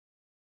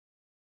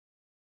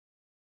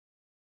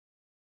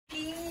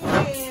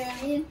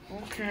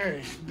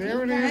Okay,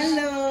 there it is.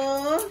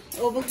 Hello.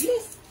 Over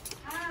please.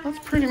 That's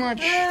pretty much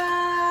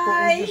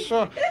what we just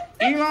saw.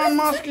 Elon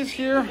Musk is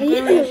here.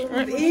 There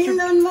he is.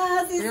 Elon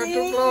Musk is You're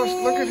here. too close.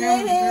 Look at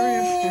him.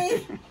 There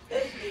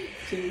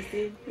he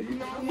is.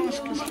 Elon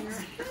Musk is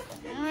here.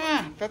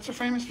 Ah, that's a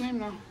famous name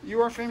now.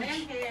 You are famous.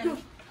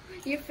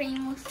 You're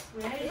famous.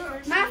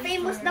 Ma,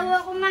 famous daw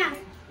ako, ma.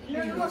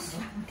 Famous.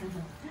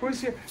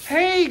 Who's here?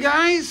 Hey,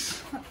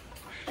 guys.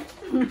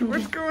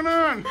 What's going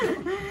on?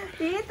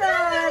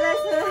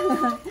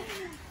 Tita,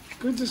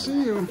 Good to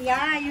see you.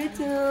 yeah, you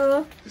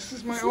too. This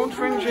is my old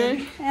friend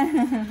Jay.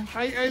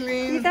 Hi,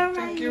 Eileen. Tita,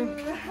 Thank you.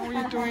 How are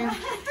you doing?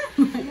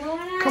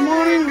 Come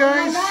on in,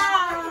 guys.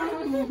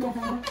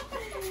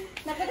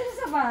 Nakita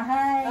sa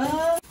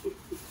bahay.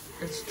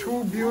 It's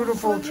too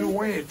beautiful to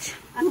wait.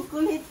 Ang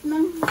kulit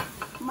ng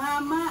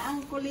mama, ang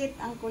kulit,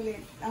 ang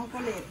kulit, ang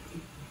kulit.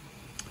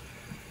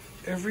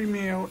 Every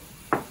meal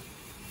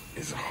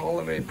is a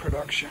holiday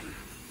production,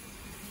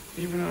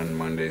 even on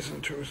Mondays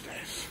and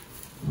Tuesdays.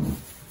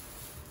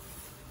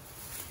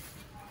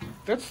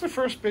 That's the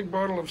first big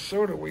bottle of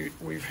soda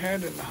we've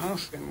had in the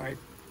house in like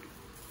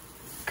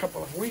a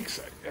couple of weeks.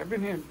 I've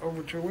been here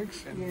over 2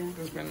 weeks and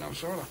there's been no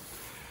soda.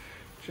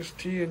 Just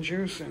tea and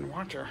juice and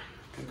water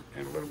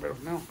and a little bit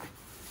of milk.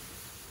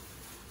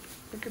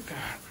 Look at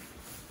that.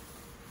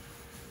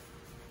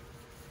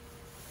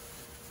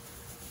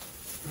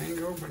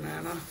 Mango,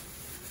 banana.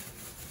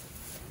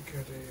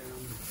 Get a,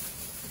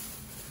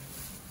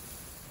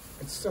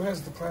 it still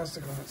has the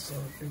plastic on it, so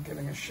you're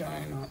getting a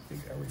shine,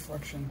 a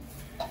reflection.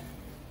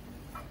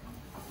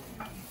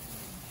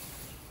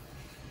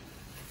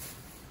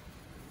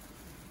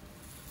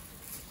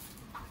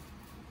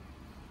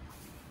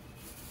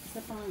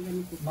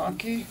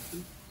 Maki.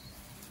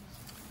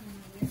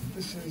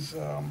 This is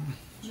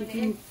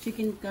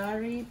chicken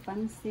curry,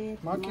 pancit.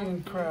 maki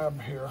and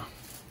crab here.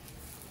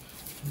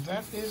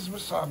 That is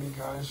wasabi,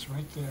 guys,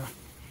 right there.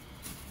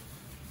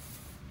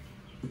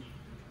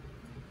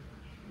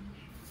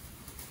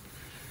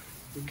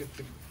 We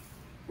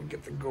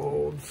get the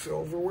gold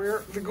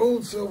silverware. The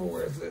gold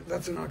silverware,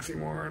 that's an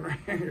oxymoron,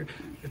 right?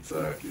 It's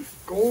a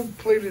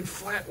gold-plated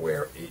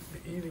flatware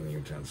eating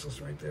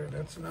utensils right there.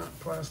 That's not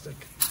plastic.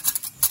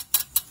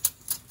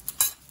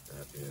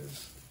 That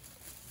is,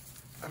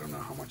 I don't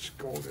know how much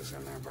gold is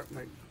in there, but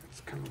like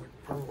it's kind of like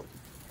pearl.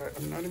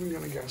 I'm not even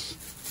gonna guess.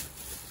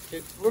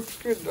 It looks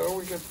good though.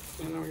 We get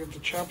the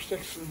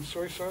chopsticks and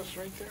soy sauce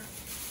right there.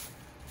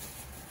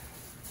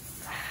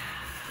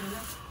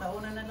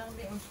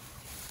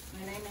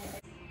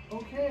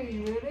 Okay,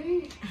 you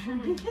ready?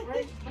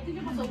 Right.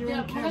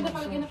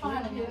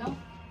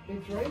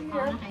 It's right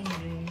here.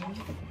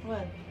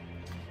 What?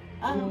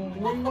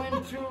 We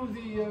went to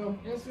the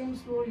SM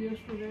store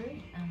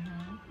yesterday.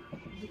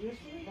 Was it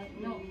yesterday?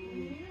 No.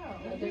 Yeah.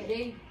 The other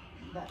day.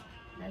 The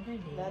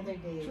other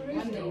day. 2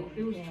 days ago.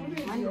 It was 2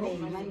 days ago.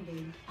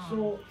 Monday.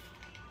 So,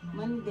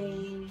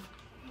 Monday.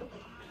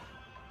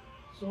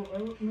 so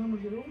remember,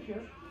 get over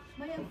here.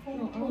 May No, I phone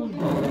want to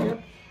get over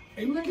here.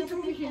 And look at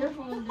over here.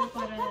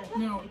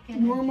 Now,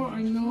 Norma,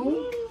 I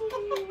know.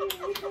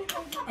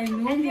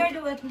 And you're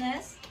the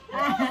witness?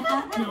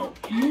 No,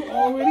 you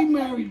already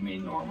married me,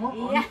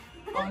 Norma,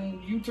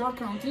 on Utah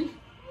County.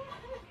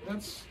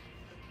 That's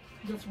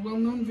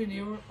well-known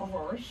video of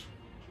ours.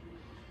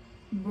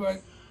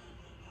 But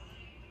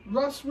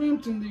Russ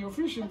Rampton, the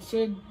officiant,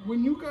 said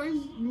when you guys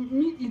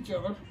meet each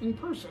other in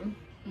person,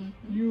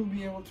 you'll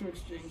be able to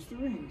exchange the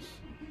rings.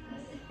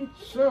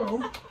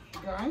 So,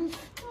 guys,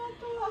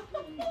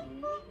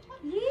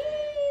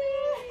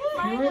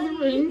 here are the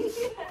rings.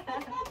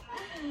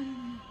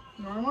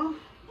 Norma,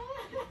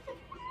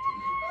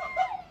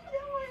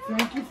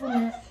 thank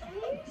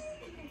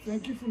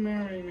you for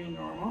marrying me,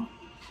 Norma.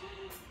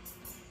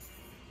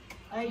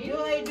 I do.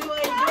 I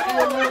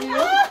love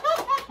you.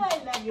 I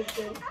love you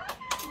too.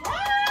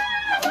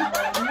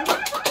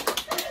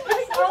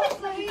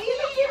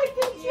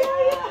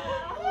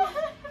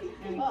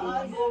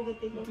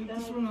 Take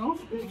this one off.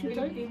 It's too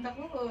tight. Yes,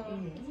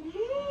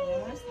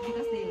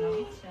 because they love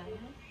each other.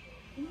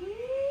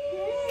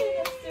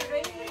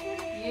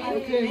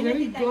 Okay,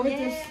 ready? Go like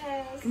this.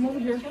 Come over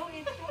here.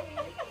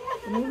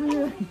 Come over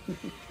here.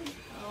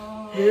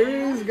 There it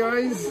is,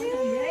 guys.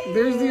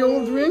 There's the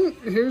old ring.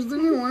 Here's the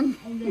new one.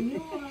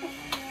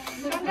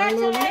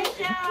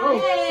 Congratulations! Oh.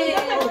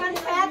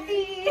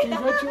 Confetti!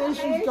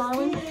 Congratulations,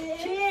 darling.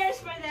 Cheers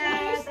for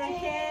that!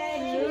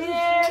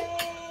 Cheers!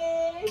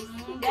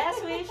 Best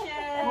wishes!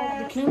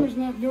 Oh, the camera's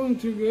not doing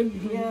too good.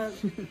 Yeah.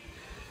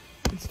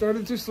 It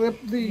started to slip.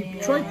 The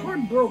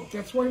tripod broke.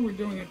 That's why we're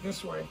doing it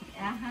this way.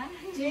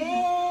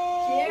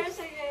 Cheers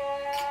again!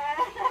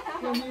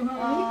 Love you,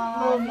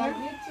 honey. Love Love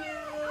you too!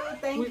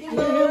 Thank you, We're here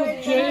Lord!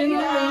 with Jay and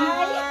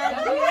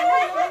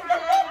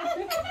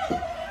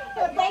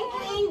Thank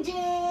you,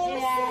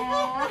 angels!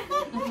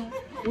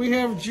 We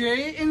have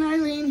Jay and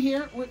Eileen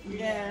here.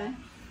 Yeah.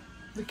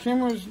 The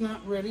camera's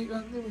not ready.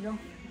 There we go.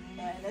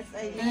 That's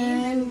Eileen.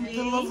 And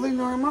the lovely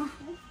Norma.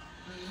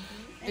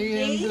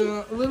 And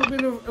a little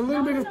bit of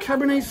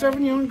Cabernet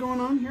Sauvignon going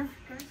on here,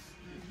 guys.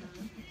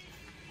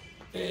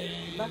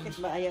 Bakit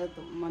ba ayaw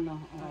ito? Ano?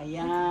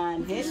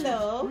 Ayan.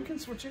 Hello. We can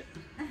switch it.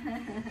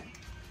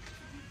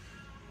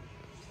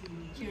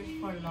 Cheers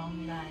for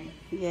long life.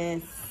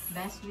 Yes.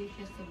 Best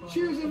wishes to both.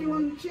 Cheers,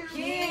 everyone. Cheers.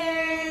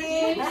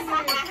 Cheers.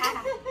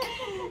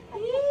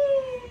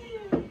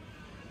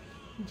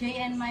 Jay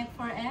and Mike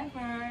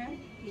forever.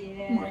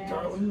 Yeah. My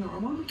darling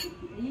Norma.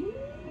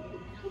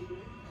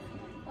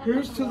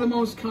 Here's to the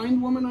most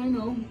kind woman I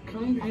know.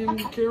 Kind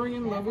and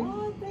caring and loving.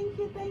 Oh, thank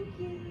you, thank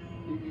you.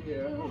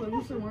 Yeah, I love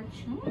you so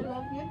much. I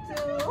love you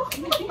too.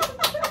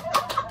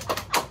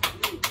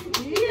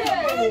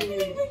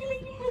 Yay!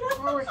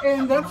 All right,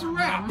 and that's a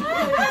wrap.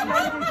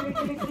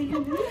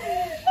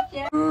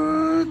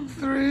 Good,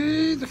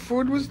 3. The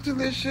food was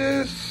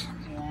delicious.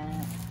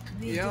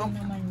 Yeah.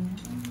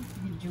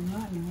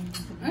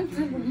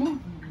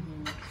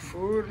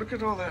 Food, look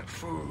at all that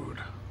food.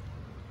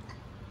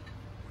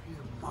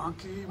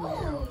 Monkey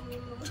meal.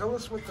 Tell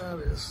us what that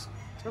is.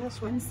 Tell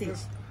us what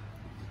this.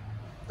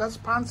 That's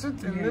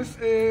pancit, and this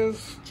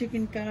is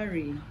Chicken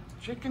curry.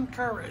 chicken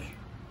curry.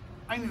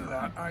 I knew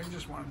that. I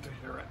just wanted to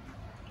hear it.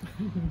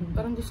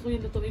 Parang gusto ko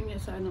yung lutuin niya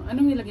sa ano.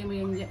 Anong nilagay mo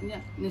yung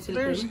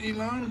nisilter? There's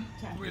Elon.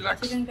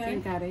 Relax. Chicken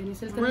curry.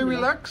 Nisilter We mo.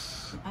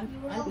 relax.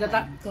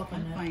 Gata.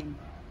 Alpine.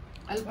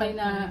 Alpay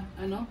na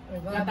ano?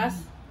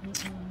 Gatas.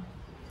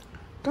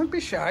 Don't be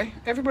shy.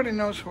 Everybody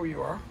knows who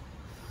you are.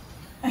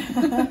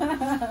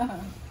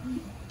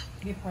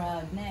 Be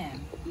proud, na.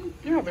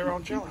 Yeah, they're all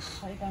jealous.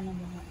 Sorry ka na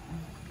muna.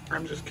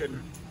 I'm just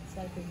kidding.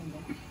 Selfie mo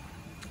ba?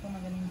 Kung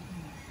magaling ka.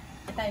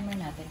 I-timer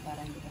natin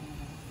para hindi ka na.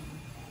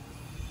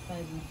 5.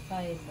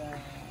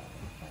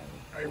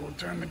 I will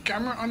turn the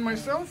camera on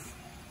myself.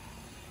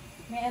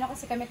 May ano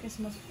kasi kami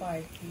Christmas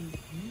party.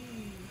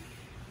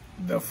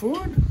 The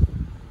food?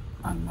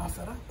 Ang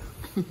masarap.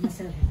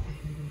 Masarap.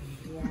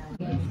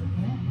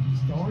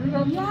 Start it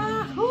up.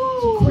 Yahoo!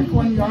 It's a quick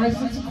one, guys.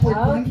 It's a quick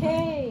one.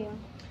 Okay.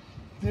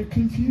 They're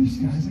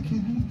confused, guys. I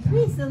can't help that.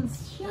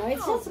 Reasons. No,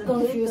 it's just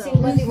confusing,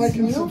 but Please like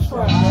it's and new for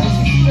subscribe, us.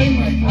 guys. Stay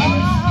my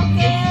guys.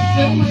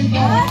 Stay my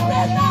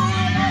guys.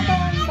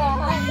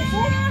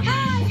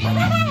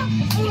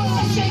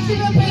 Shake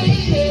it up,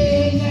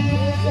 baby.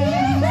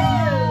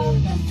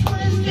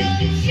 Twist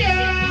and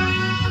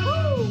shout.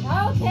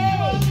 Okay.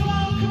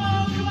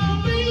 Come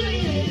on,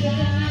 baby.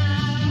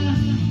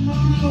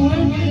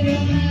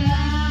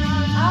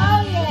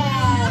 Oh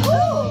yeah.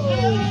 Woo.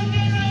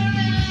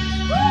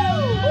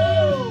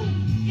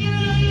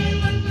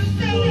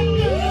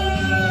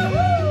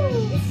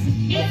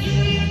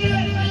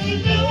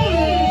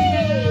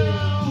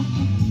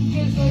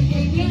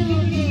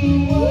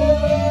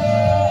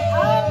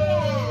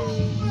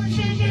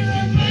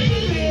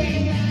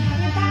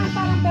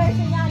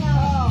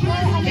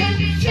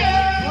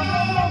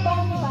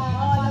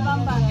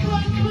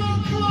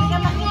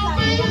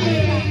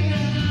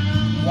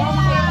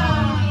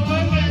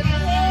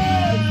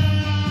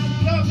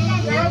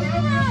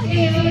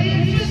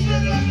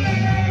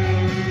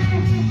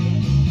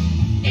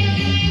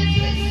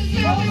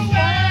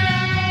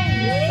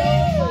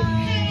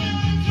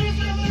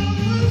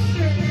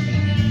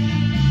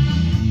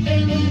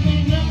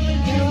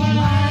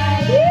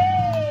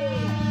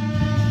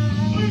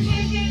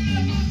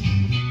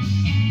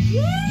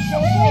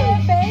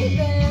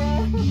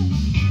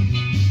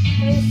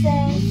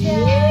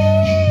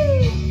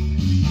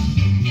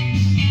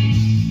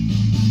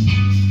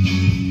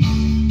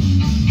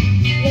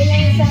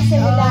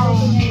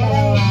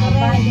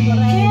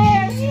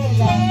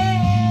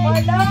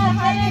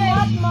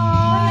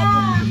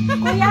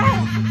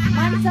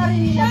 Monthsary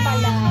nila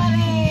pala.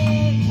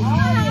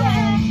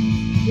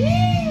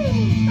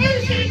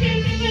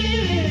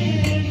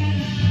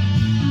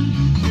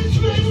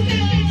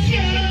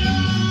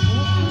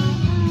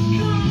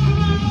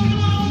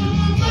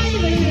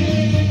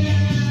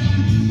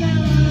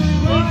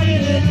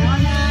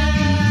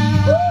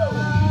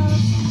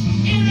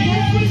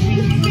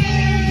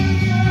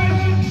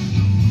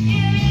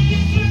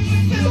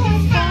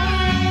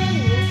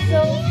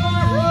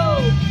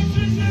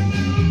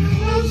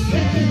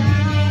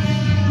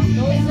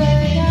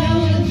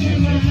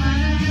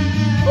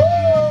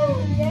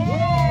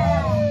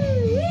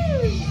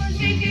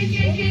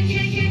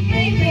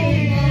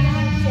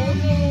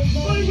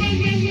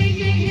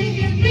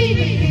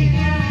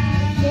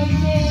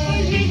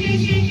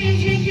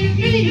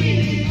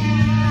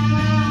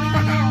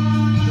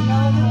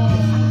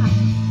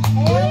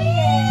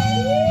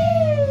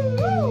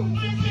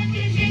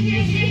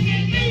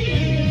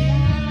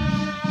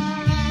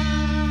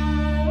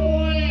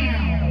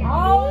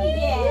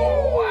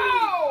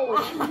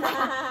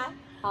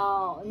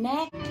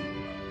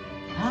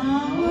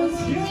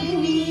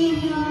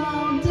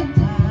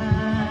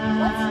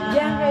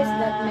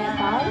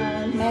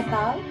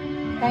 Metal?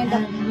 Kind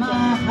of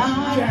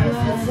jazz.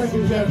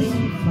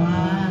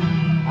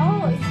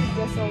 Oh, it's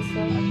just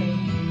also okay.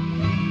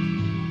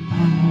 I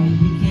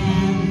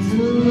began to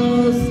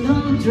lose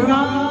control.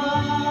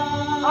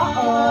 I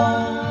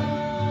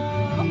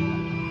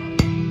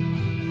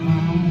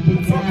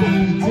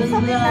began to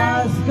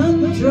lose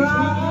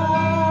control.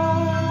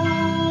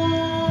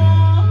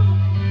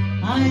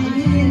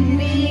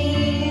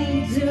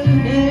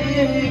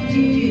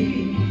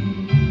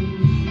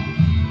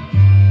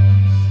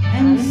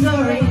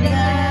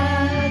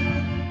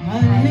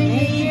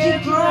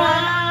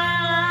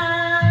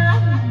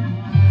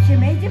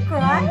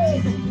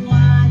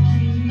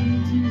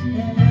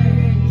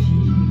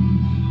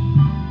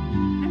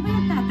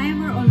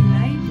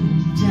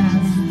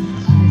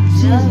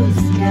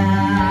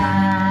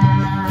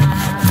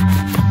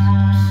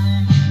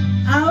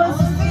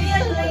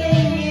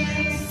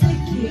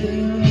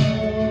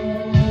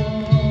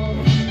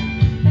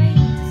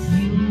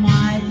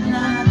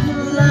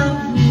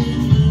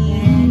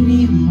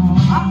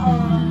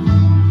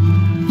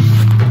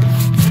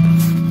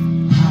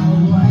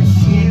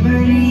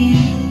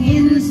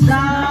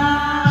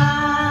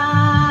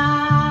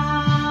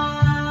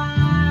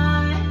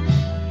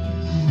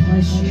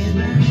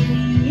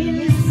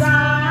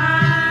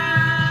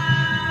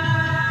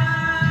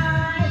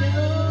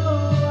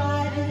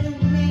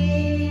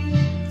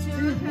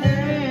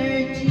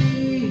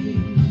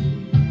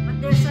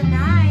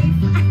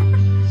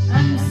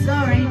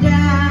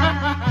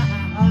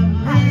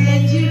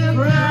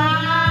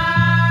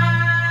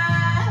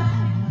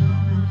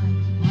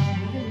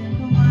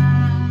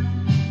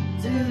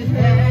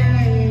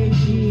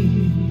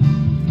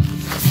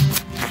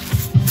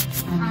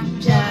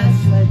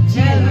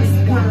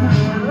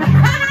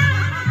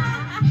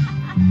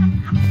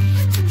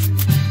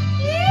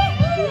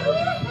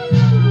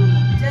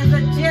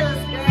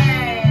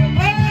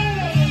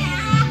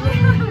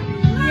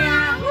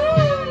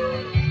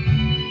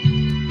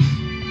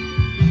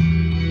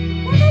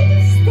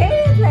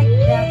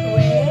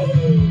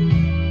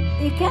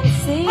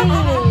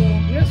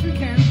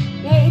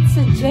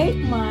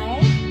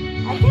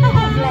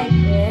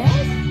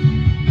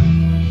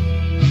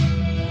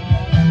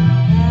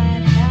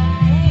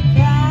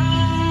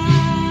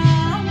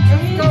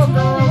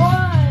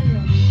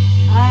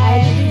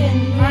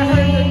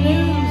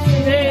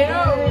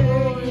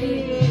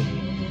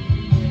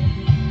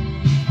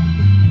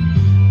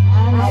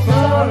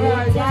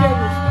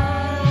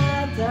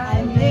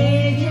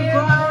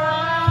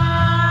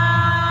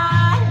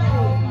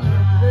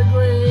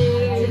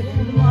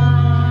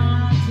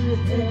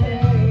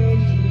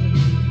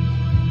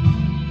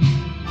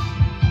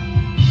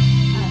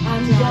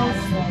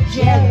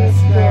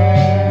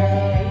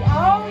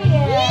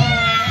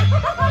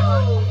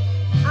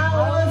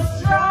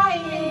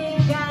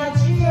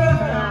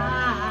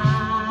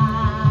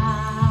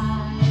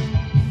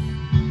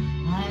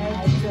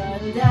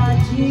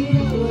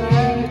 you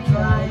were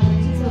trying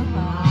to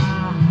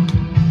hide.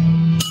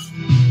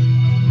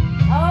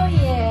 Oh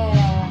yeah.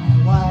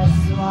 Was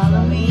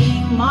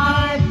swallowing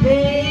my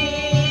pain.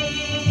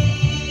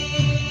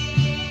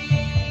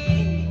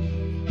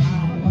 I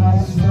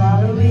was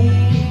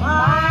swallowing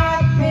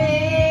my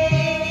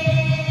pain.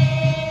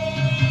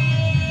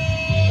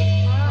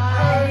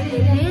 I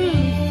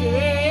didn't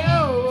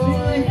feel to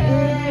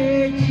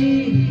hurt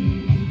you.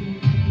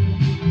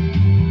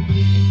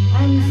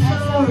 I'm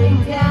sorry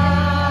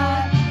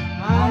that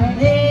I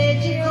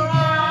made you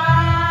cry.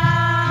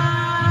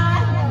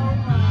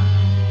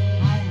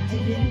 I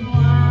didn't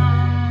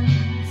want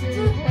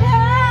to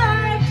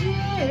hurt you.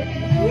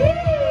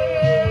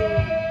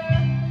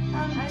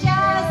 I'm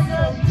just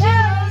a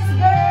jealous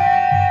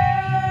girl.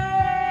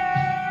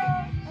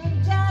 I'm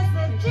just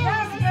a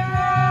jealous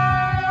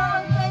girl. Oh,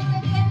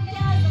 baby, I'm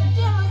just a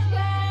jealous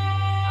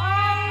girl.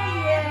 Oh,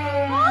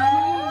 yeah.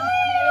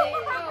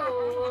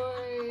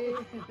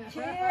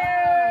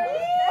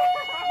 Cheers.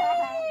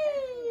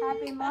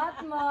 Happy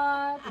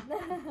Mot-Mot.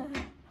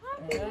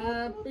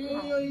 Happy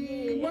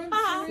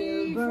Monthsary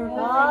Silver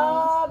for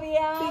love,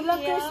 Feel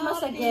Christmas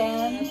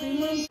again.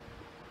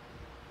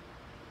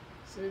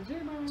 Sige,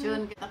 ma'am.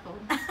 June kita ko.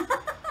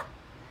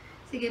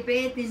 Sige,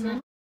 petin mo.